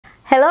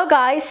Hello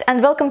guys,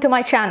 and welcome to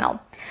my channel.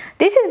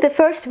 This is the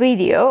first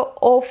video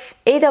of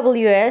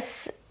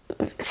AWS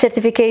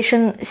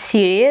certification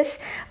series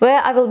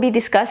where I will be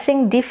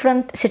discussing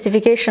different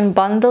certification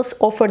bundles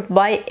offered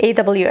by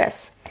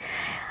AWS.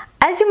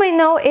 As you may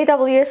know,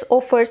 AWS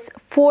offers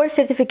 4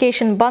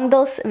 certification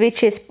bundles,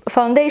 which is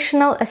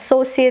Foundational,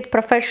 Associate,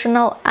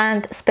 Professional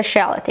and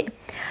Specialty.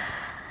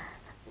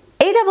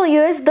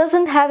 AWS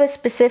doesn't have a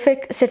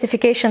specific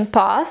certification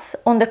path,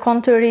 on the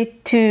contrary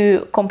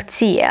to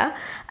CompTIA,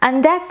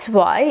 and that's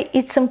why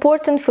it's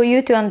important for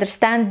you to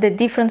understand the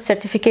different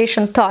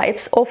certification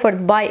types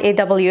offered by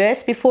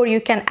AWS before you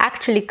can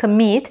actually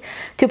commit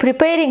to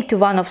preparing to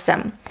one of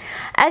them.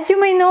 As you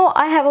may know,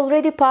 I have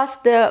already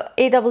passed the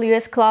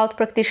AWS Cloud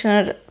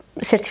Practitioner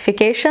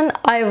certification.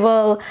 I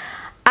will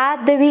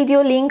add the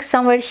video link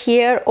somewhere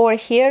here or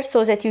here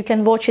so that you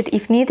can watch it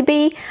if need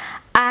be.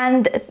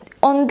 And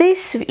in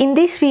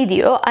this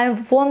video, I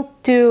want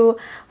to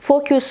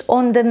focus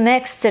on the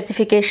next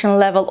certification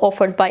level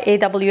offered by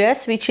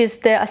AWS, which is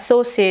the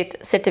Associate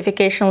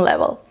certification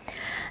level.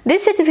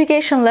 This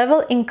certification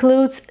level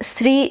includes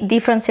 3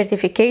 different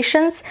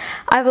certifications.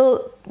 I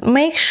will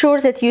make sure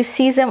that you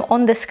see them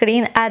on the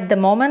screen at the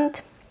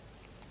moment.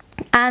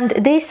 And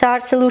these are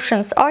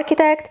Solutions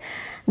Architect,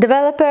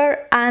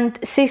 Developer and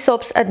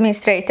SysOps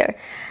Administrator.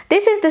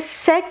 This is the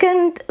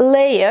second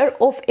layer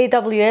of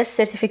AWS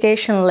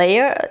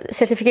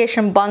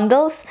certification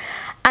bundles,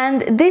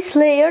 and this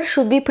layer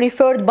should be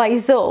preferred by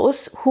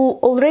those who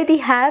already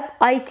have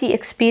IT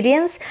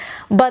experience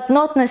but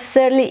not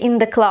necessarily in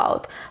the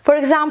cloud. For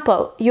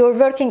example, you're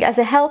working as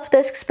a help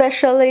desk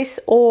specialist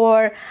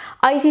or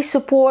IT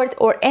support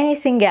or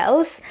anything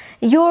else.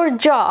 Your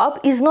job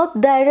is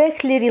not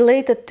directly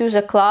related to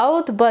the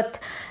cloud, but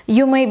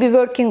you may be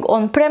working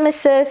on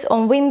premises,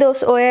 on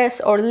Windows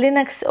OS or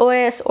Linux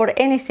OS or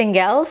anything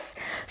else.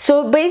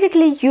 So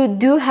basically you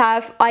do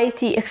have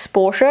IT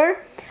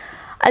exposure.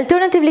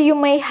 Alternatively, you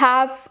may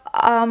have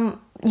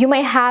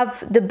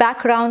the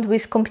background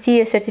with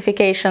CompTIA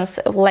certifications,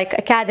 like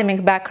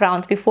academic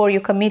background, before you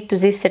commit to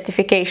these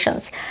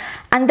certifications.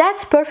 And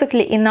that's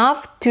perfectly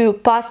enough to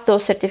pass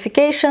those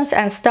certifications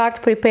and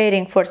start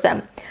preparing for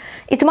them.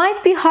 It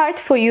might be hard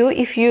for you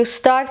if you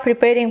start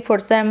preparing for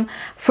them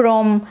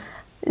from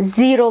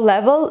zero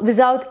level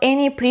without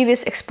any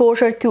previous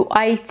exposure to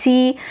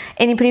IT,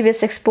 any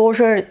previous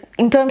exposure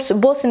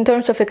both in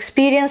terms of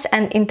experience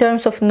and in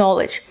terms of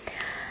knowledge.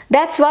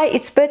 That's why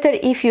it's better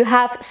if you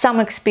have some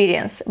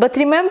experience. But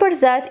remember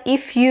that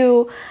if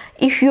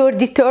you're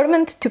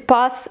determined to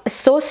pass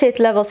associate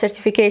level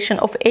certification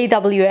of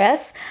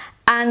AWS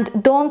and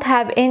don't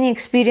have any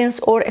experience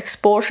or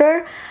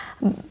exposure,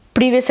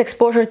 previous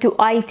exposure to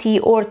IT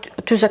or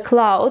to the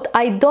cloud,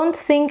 I don't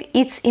think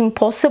it's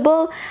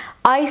impossible.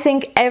 I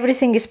think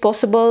everything is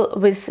possible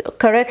with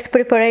correct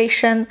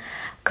preparation,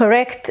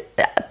 correct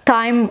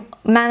time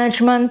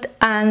management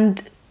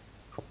and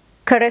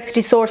correct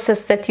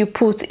resources that you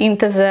put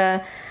into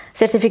the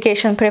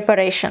certification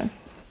preparation.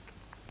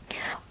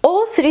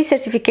 All 3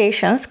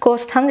 certifications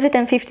cost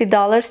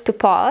 $150 to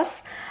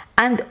pass,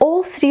 and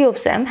all 3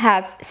 of them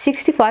have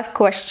 65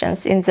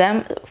 questions in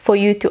them for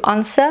you to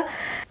answer,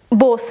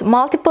 both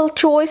multiple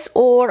choice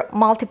or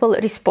multiple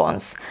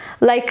response.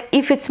 Like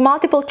if it's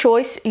multiple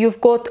choice, you've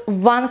got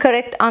 1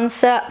 correct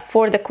answer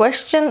for the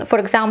question. For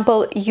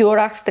example, you're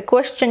asked the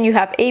question, you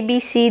have A, B,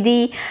 C,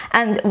 D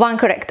and 1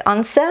 correct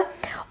answer.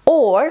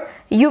 Or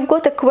you've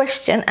got a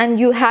question and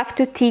you have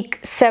to tick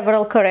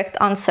several correct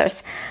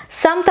answers.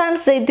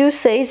 Sometimes they do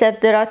say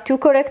that there are 2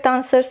 correct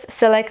answers,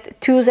 select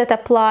 2 that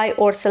apply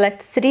or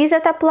select 3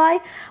 that apply,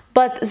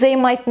 but they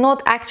might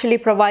not actually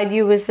provide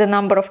you with the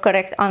number of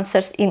correct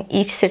answers in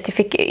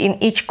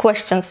each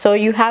question. So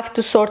you have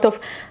to sort of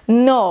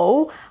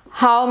know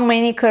how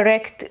many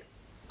correct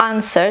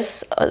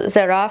answers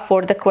there are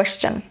for the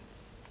question.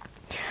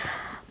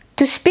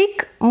 To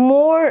speak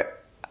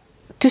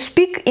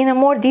in a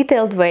more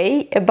detailed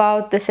way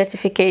about the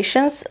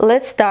certifications,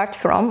 let's start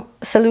from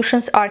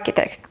Solutions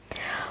Architect.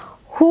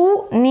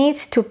 Who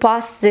needs to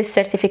pass this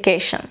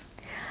certification?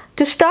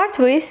 To start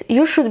with,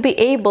 you should be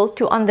able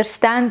to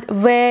understand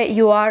where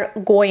you are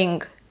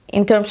going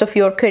in terms of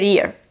your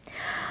career.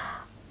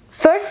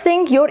 First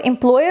thing, your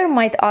employer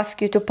might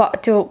ask you to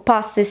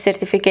pass this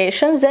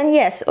certification, then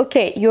yes,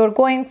 okay, you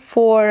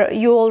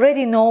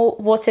already know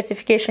what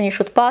certification you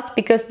should pass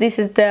because this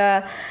is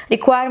the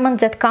requirement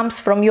that comes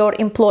from your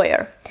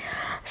employer.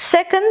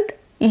 Second,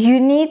 you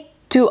need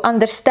to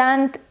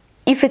understand,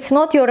 if it's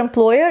not your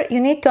employer, you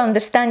need to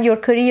understand your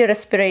career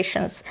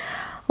aspirations.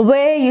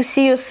 Where you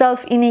see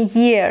yourself in a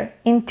year,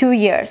 in 2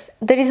 years.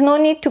 There is no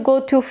need to go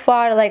too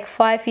far, like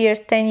 5 years,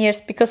 10 years,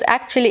 because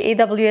actually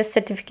AWS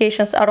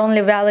certifications are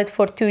only valid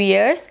for 2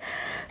 years.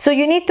 So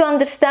you need to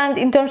understand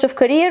in terms of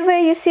career where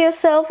you see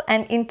yourself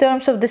and in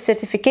terms of the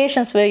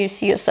certifications where you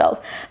see yourself.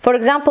 For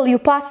example, you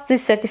passed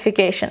this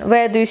certification.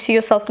 Where do you see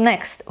yourself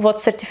next? What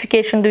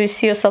certification do you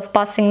see yourself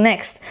passing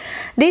next?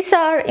 These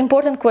are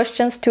important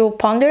questions to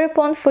ponder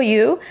upon for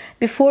you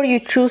before you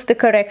choose the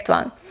correct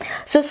one.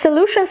 So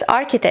Solutions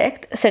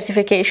Architect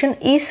certification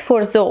is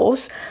for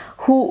those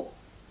who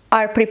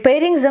are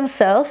preparing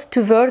themselves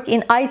to work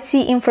in IT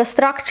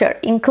infrastructure,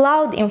 in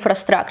cloud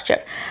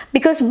infrastructure.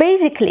 Because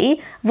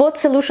basically what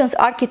Solutions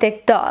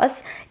Architect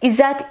does is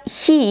that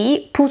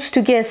he puts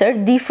together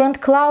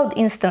different cloud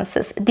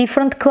instances,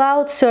 different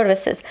cloud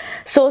services,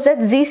 so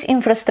that this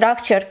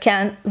infrastructure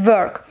can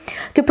work.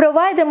 To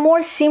provide a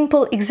more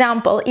simple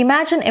example,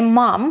 imagine a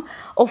mom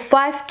of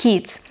 5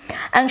 kids,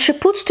 and she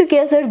puts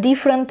together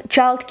different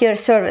childcare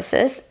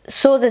services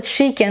so that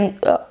she can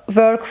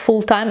work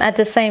full-time at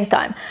the same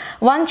time.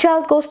 One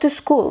child goes to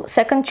school,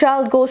 second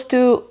child goes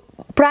to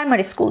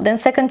primary school, then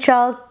second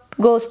child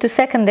goes to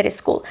secondary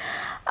school,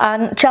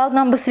 and child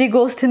number 3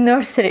 goes to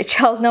nursery,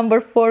 child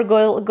number 4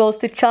 goes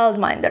to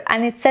childminder,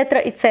 and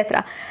etc,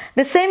 etc.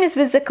 The same is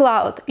with the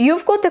cloud.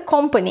 You've got a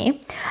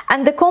company,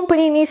 and the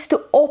company needs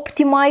to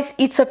optimize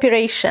its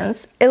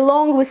operations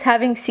along with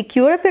having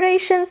secure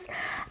operations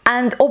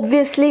and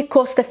obviously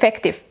cost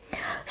effective.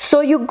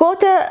 So you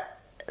gotta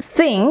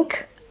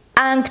think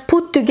and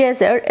put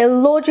together a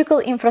logical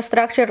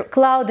infrastructure,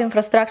 cloud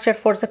infrastructure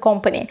for the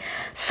company.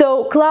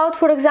 So cloud,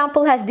 for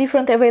example, has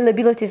different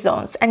availability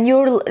zones, and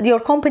your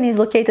company is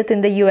located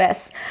in the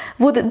US.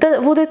 Would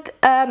it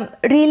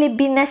really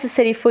be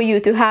necessary for you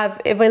to have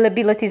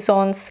availability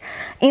zones,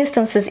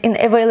 instances in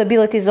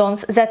availability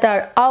zones that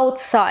are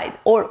outside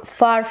or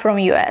far from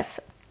US?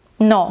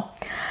 No.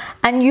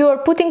 And you're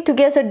putting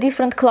together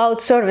different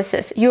cloud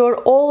services. You're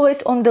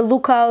always on the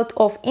lookout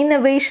of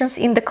innovations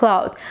in the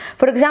cloud.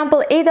 For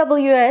example,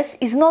 AWS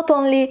is not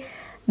only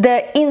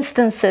the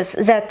instances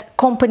that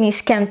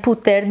companies can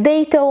put their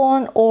data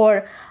on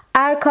or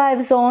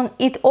archives on,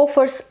 it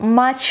offers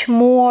much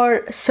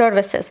more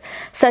services,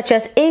 such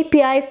as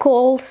API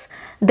calls,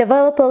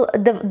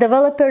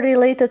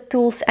 developer-related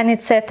tools, and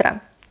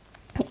etc.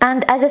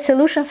 And as a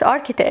solutions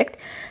architect,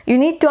 you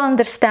need to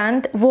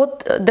understand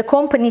what the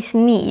company's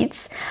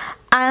needs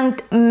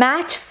and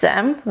match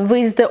them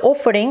with the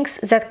offerings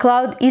that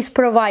cloud is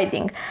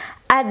providing.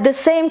 At the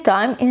same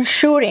time,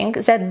 ensuring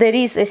that there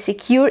is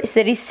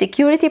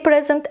security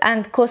present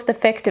and cost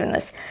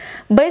effectiveness.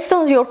 Based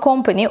on your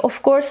company,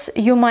 of course,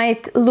 you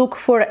might look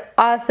for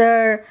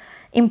other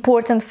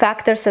important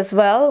factors as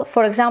well.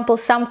 For example,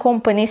 some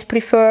companies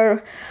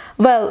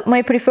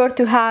may prefer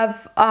to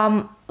have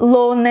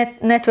low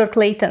network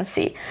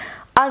latency.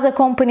 Other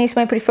companies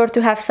may prefer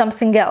to have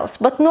something else,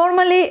 but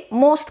normally,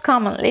 most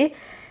commonly,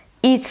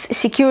 it's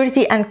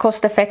security and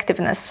cost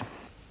effectiveness.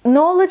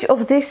 Knowledge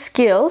of these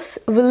skills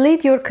will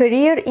lead your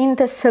career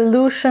into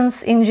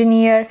solutions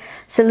engineer,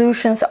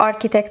 solutions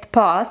architect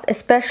path,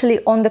 especially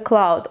on the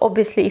cloud,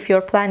 obviously if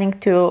you're planning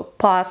to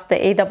pass the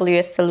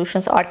AWS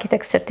Solutions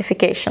Architect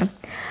certification.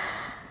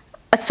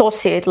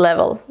 Associate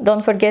level.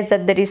 Don't forget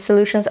that there is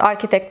Solutions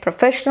Architect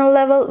professional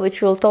level,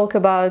 which we'll talk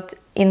about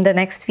in the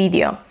next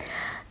video.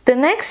 The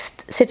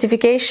next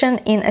certification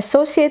in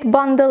Associate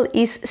bundle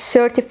is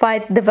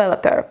Certified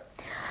Developer.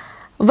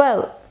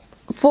 Well,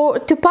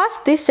 to pass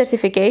this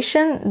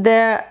certification,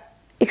 the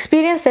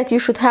experience that you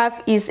should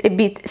have is a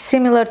bit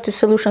similar to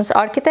Solutions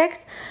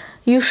Architect.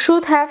 You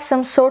should have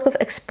some sort of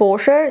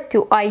exposure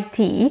to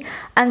IT,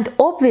 and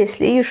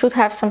obviously you should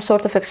have some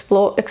sort of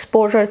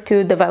exposure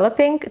to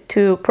developing,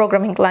 to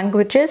programming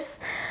languages,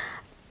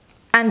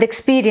 and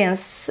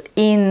experience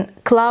in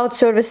cloud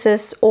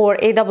services or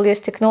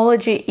AWS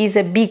technology is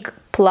a big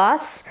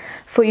plus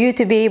for you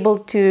to be able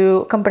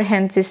to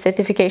comprehend this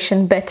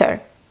certification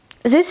better.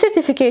 This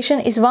certification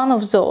is one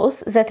of those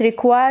that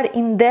require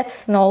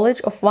in-depth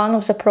knowledge of one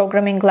of the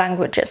programming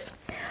languages.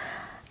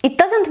 It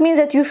doesn't mean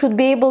that you should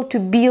be able to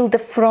build a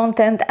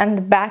front-end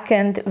and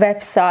back-end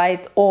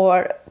website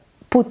or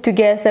put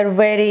together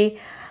very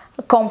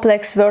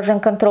complex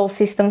version control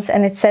systems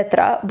and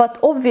etc. But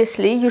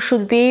obviously you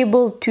should be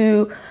able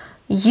to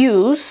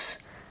use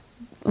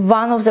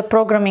one of the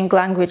programming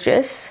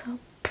languages,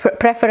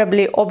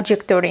 preferably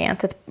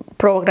object-oriented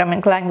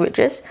programming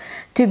languages,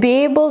 to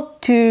be able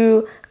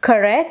to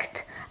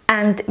correct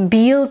and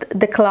build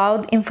the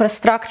cloud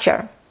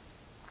infrastructure.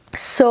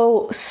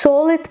 So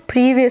solid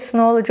previous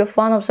knowledge of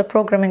one of the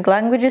programming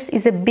languages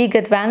is a big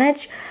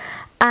advantage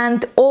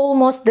and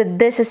almost the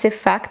decisive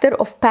factor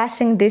of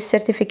passing this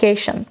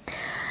certification.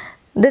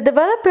 The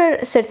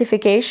developer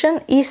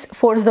certification is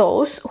for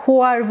those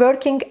who are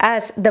working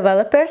as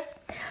developers,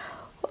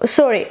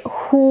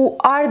 who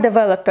are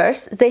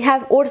developers, they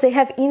have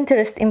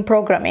interest in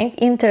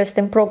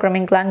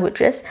programming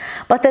languages,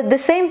 but at the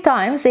same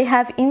time they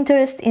have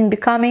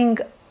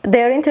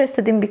they're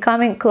interested in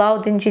becoming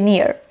cloud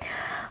engineer.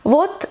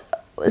 What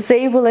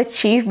they will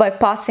achieve by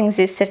passing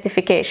this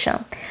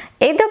certification.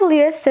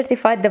 AWS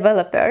Certified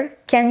Developer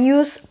can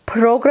use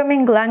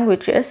programming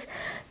languages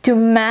to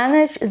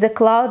manage the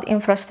cloud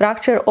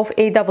infrastructure of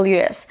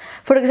AWS.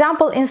 For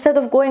example, instead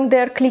of going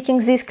there, clicking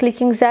this,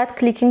 clicking that,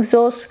 clicking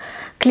those,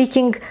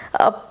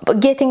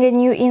 getting a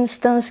new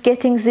instance,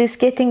 getting this,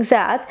 getting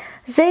that,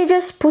 they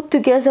just put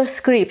together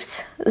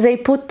scripts. They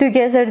put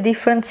together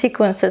different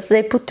sequences.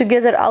 They put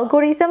together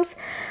algorithms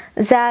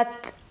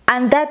that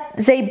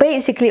they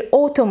basically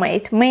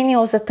automate many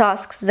of the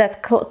tasks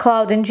that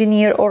cloud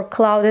engineer or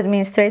cloud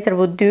administrator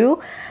would do.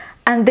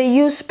 and they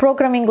use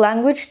programming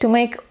language to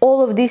make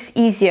all of this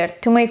easier,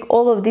 to make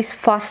all of this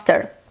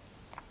faster.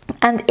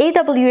 And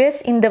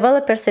AWS in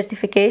developer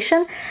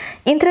certification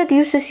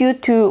introduces you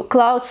to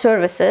cloud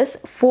services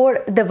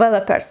for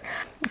developers.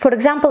 For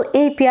example,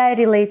 API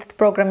related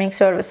programming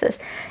services.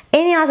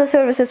 Any other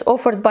services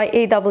offered by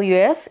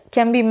AWS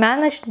can be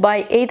managed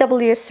by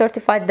AWS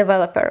certified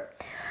developer.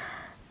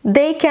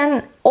 They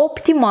can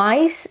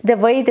optimize the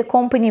way the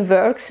company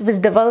works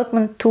with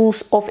development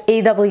tools of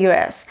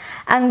AWS.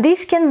 And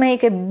this can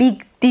make a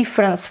big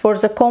difference for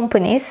the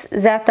companies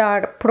that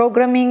are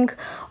programming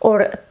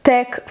or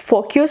tech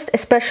focused,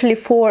 especially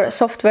for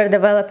software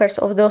developers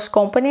of those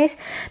companies,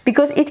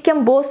 because it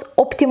can both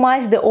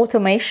optimize the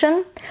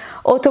automation,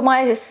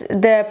 optimize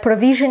the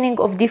provisioning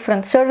of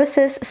different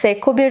services, say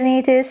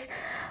Kubernetes,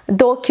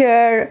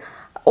 Docker,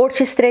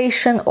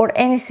 orchestration or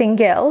anything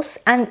else,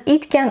 and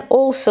it can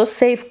also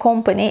save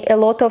company a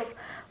lot of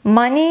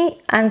money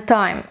and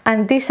time,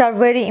 and these are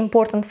very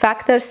important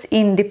factors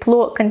in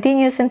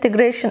continuous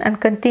integration and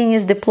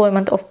continuous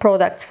deployment of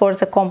products for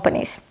the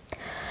companies.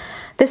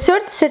 The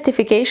third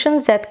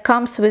certification that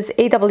comes with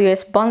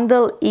AWS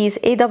bundle is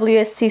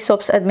AWS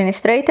SysOps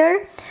Administrator.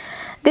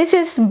 This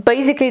is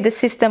basically the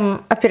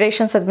system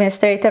operations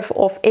administrator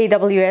of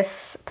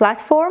AWS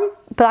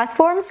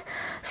platforms.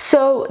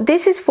 So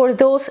this is for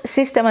those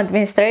system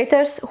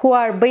administrators who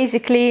are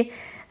basically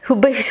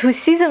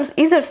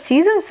either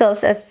see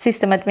themselves as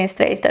system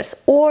administrators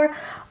or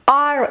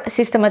are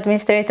system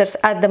administrators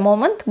at the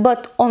moment,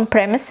 but on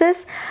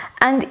premises,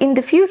 and in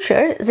the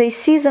future they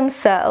see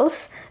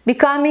themselves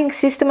becoming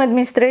system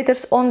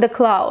administrators on the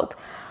cloud.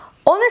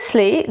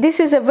 Honestly, this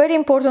is a very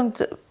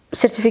important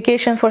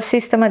certification for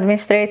system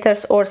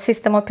administrators or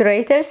system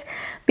operators,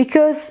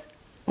 because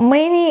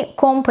many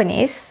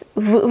companies,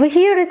 we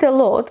hear it a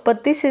lot,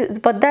 but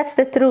that's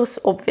the truth.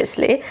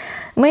 Obviously,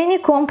 many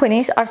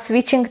companies are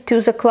switching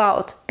to the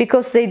cloud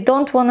because they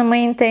don't want to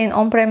maintain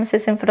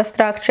on-premises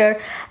infrastructure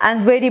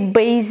and very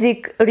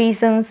basic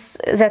reasons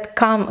that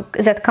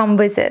come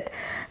with it.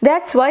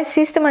 That's why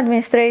system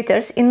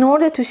administrators, in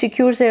order to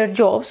secure their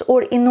jobs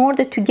or in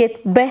order to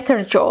get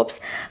better jobs,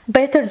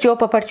 better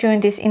job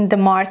opportunities in the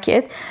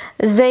market,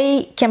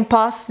 they can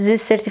pass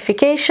this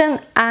certification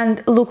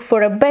and look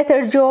for a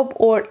better job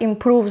or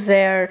improve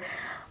their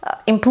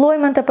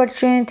employment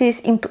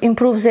opportunities,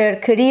 improve their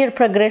career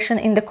progression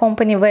in the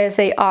company where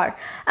they are.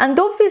 And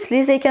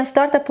obviously they can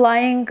start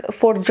applying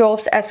for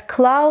jobs as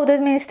cloud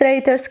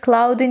administrators,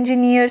 cloud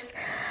engineers,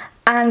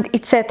 and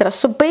etc.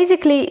 So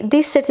basically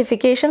this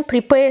certification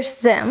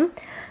prepares them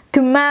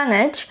to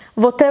manage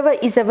whatever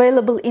is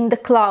available in the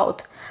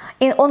cloud.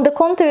 On the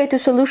contrary to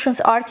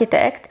Solutions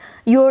Architect,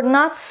 you're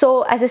not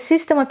so, as a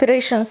system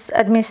operations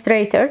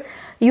administrator,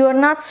 you are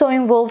not so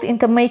involved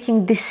into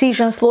making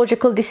decisions,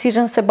 logical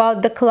decisions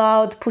about the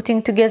cloud,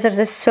 putting together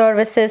the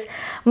services,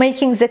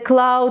 making the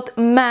cloud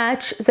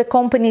match the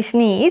company's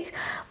needs,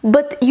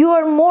 but you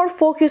are more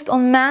focused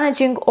on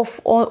managing of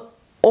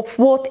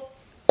what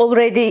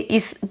already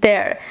is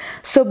there.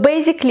 So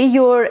basically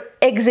you're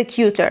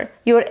executor,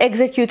 you're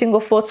executing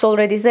of what's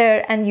already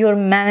there and you're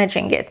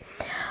managing it.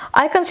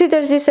 I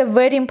consider this a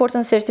very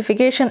important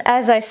certification,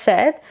 as I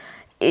said.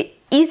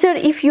 Either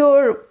if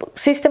you're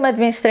system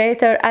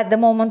administrator at the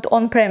moment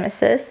on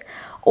premises,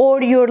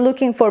 or you're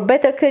looking for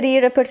better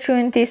career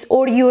opportunities,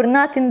 or you're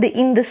not in the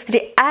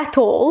industry at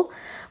all,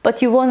 but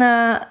you want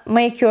to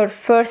make your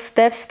first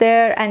steps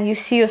there and you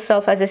see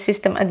yourself as a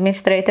system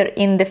administrator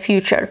in the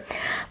future.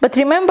 But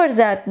remember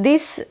that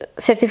this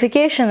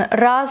certification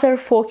rather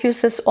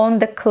focuses on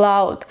the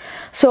cloud,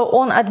 so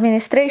on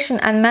administration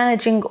and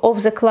managing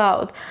of the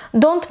cloud.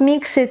 Don't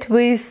mix it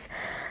with,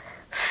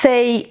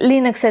 say,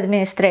 Linux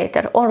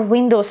administrator or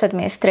Windows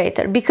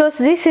administrator, because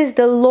this is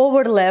the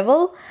lower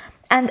level.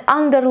 And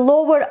under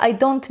lower, I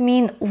don't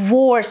mean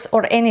worse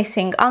or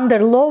anything.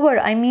 Under lower,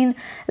 I mean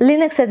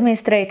Linux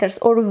administrators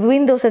or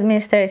Windows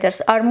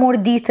administrators are more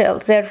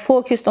detailed. They're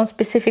focused on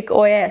specific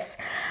OS.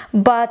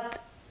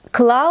 But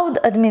cloud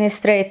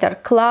administrator,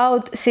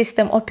 cloud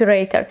system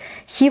operator,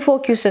 he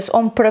focuses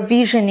on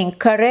provisioning,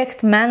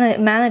 correct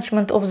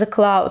management of the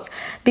clouds,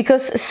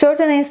 because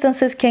certain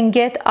instances can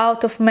get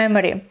out of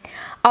memory,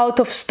 out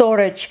of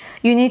storage.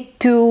 You need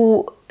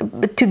to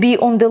be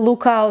on the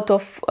lookout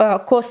of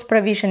cost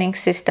provisioning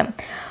system,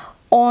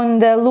 on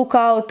the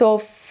lookout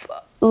of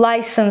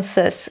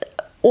licenses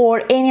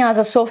or any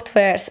other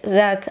softwares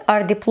that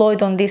are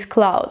deployed on these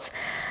clouds.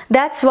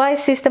 That's why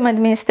system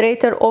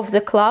administrator of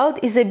the cloud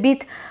is a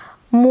bit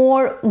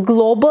more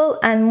global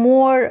and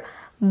more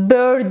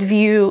bird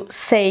view,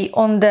 say,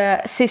 on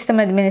the system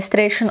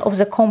administration of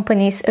the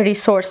company's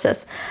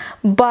resources.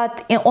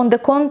 But on the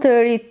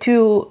contrary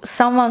to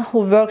someone who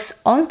works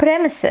on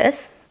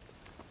premises,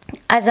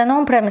 as an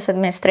on-premise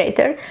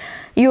administrator,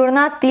 you are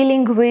not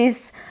dealing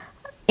with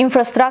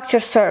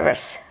infrastructure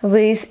servers,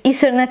 with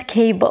Ethernet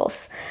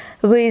cables,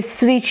 with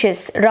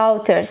switches,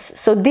 routers.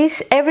 So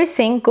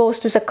everything goes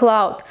to the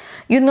cloud.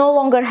 You no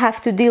longer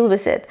have to deal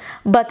with it.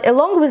 But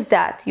along with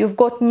that, you've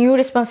got new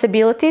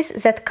responsibilities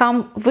that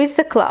come with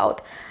the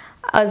cloud.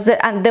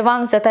 and the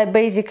ones that I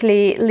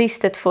basically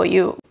listed for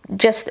you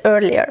just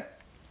earlier,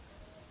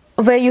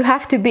 where you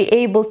have to be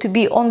able to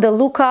be on the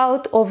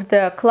lookout of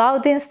the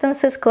cloud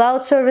instances,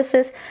 cloud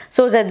services,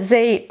 so that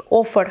they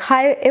offer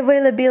high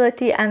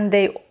availability and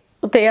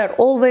they are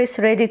always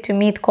ready to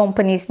meet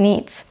companies'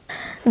 needs.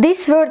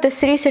 These were the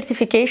 3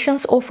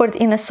 certifications offered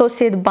in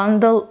Associate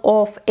Bundle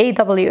of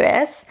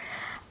AWS.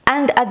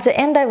 And at the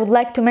end, I would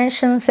like to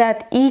mention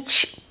that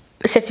each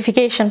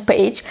certification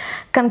page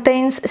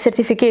contains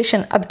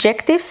certification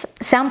objectives,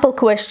 sample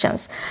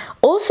questions.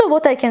 Also,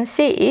 what I can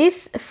see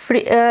is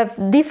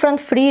different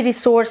free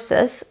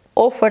resources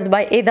offered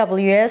by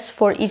AWS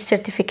for each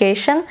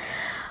certification.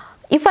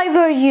 If I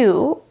were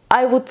you,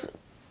 I would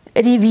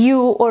review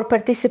or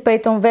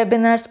participate on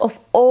webinars of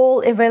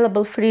all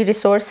available free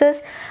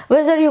resources.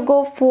 Whether you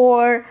go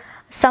for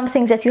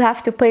something that you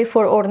have to pay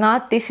for or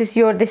not, this is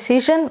your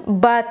decision,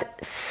 but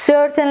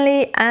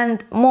certainly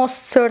and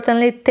most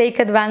certainly take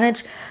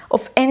advantage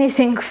of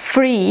anything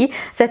free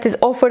that is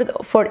offered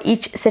for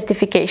each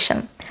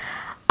certification.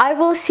 I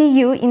will see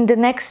you in the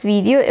next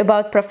video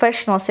about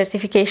professional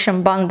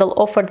certification bundle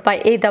offered by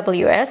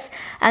AWS,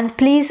 and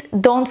please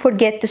don't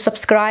forget to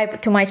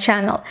subscribe to my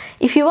channel.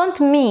 If you want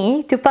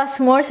me to pass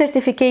more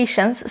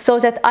certifications so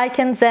that I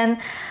can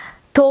then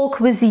talk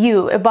with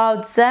you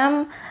about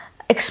them,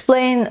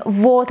 explain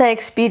what I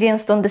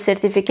experienced on the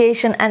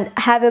certification and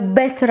have a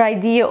better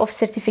idea of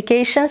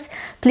certifications,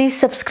 please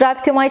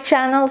subscribe to my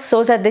channel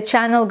so that the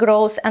channel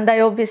grows and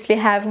I obviously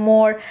have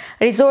more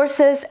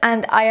resources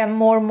and I am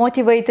more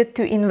motivated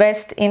to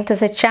invest into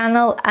the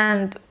channel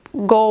and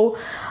go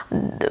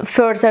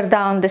further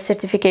down the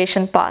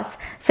certification path.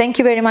 Thank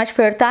you very much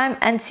for your time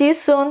and see you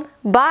soon.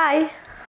 Bye!